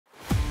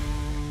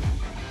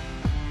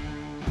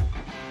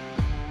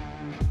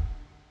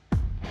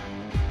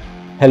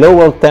Hello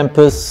World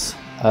Tempest,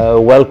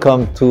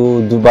 welcome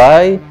to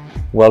Dubai,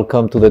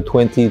 welcome to the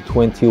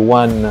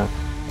 2021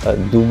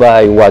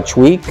 Dubai Watch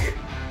Week.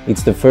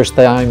 It's the first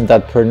time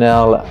that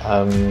Purnell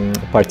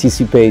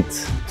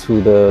participates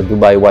to the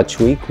Dubai Watch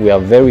Week. We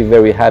are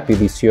very happy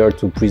this year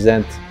to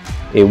present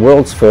a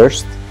world's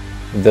first,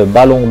 the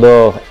Ballon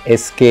d'Or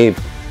Escape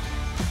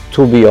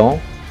Tourbillon,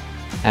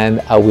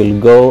 and I will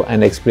go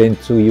and explain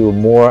to you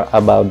more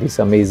about this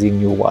amazing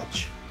new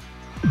watch.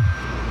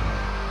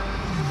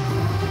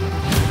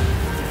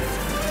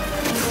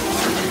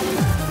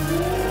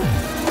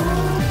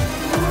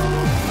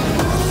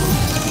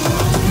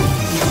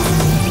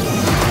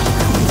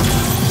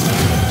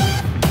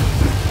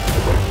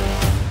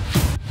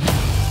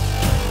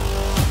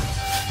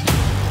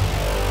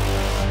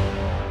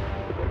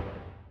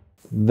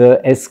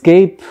 The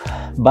Escape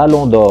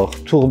Ballon d'Or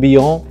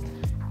Tourbillon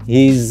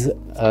is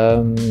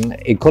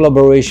a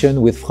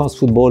collaboration with France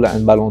Football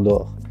and Ballon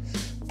d'Or.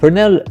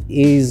 Purnell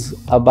is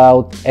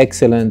about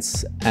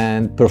excellence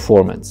and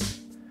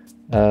performance.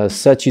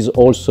 Such is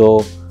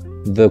also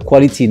the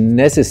quality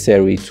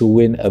necessary to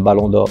win a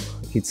Ballon d'Or.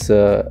 It's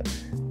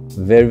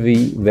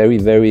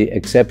very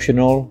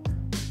exceptional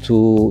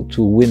to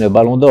win a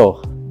Ballon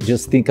d'Or.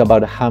 Just think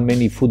about how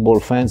many football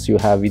fans you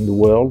have in the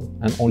world,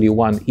 and only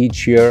one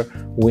each year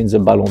wins a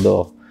Ballon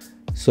d'Or.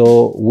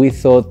 So we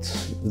thought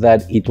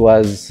that it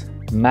was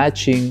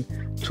matching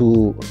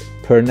to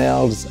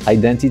Purnell's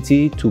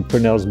identity, to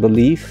Purnell's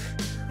belief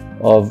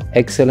of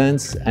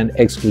excellence and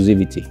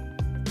exclusivity.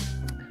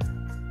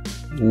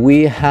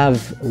 We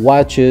have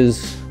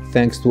watches,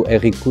 thanks to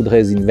Eric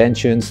Coudray's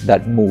inventions,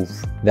 that move,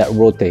 that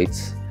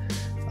rotates.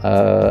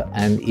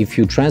 And if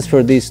you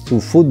transfer this to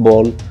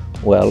football,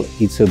 well,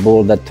 it's a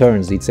ball that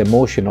turns, it's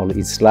emotional,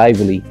 it's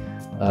lively.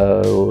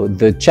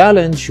 The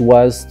challenge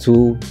was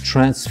to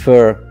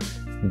transfer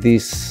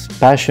this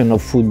passion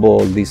of football,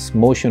 this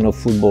motion of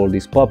football,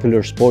 this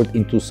popular sport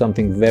into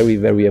something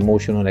very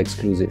emotional and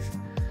exclusive.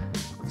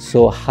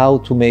 So how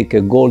to make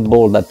a gold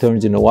ball that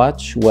turns in a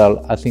watch?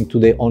 Well, I think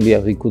today only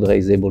Eric Coudray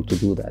is able to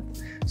do that.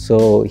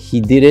 So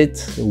he did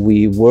it,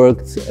 we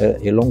worked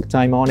a long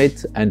time on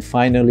it, and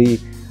finally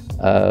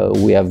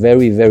we are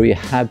very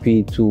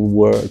happy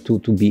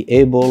to be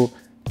able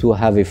to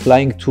have a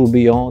flying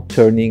tourbillon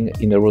turning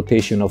in a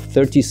rotation of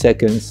 30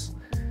 seconds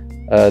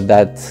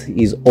that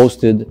is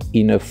hosted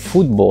in a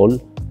football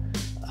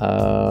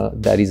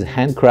that is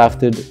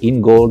handcrafted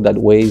in gold, that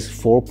weighs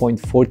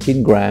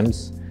 4.14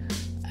 grams,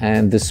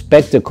 and the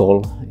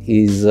spectacle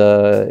is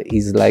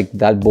like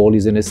that ball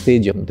is in a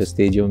stadium, the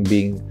stadium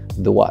being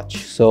the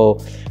watch. So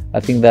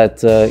I think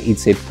that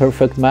it's a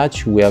perfect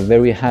match. We are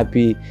very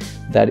happy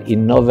that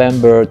in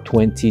November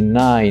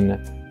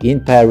 29 in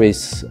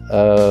Paris,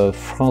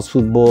 France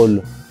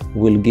Football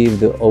will give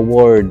the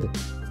award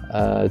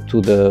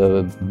to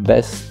the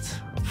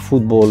best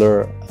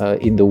footballer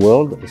in the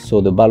world,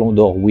 so the Ballon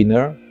d'Or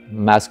winner,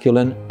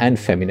 masculine and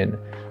feminine.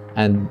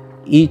 And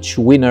each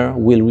winner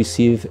will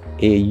receive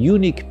a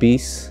unique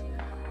piece,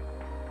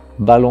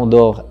 Ballon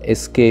d'Or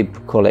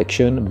Escape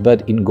collection,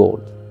 but in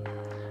gold.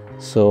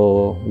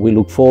 So we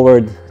look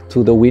forward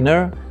to the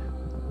winner,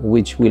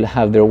 which will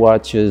have their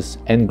watches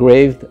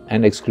engraved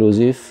and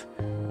exclusive,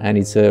 and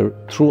it's a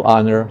true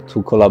honor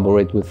to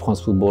collaborate with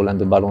France Football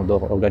and the Ballon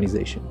d'Or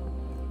organization.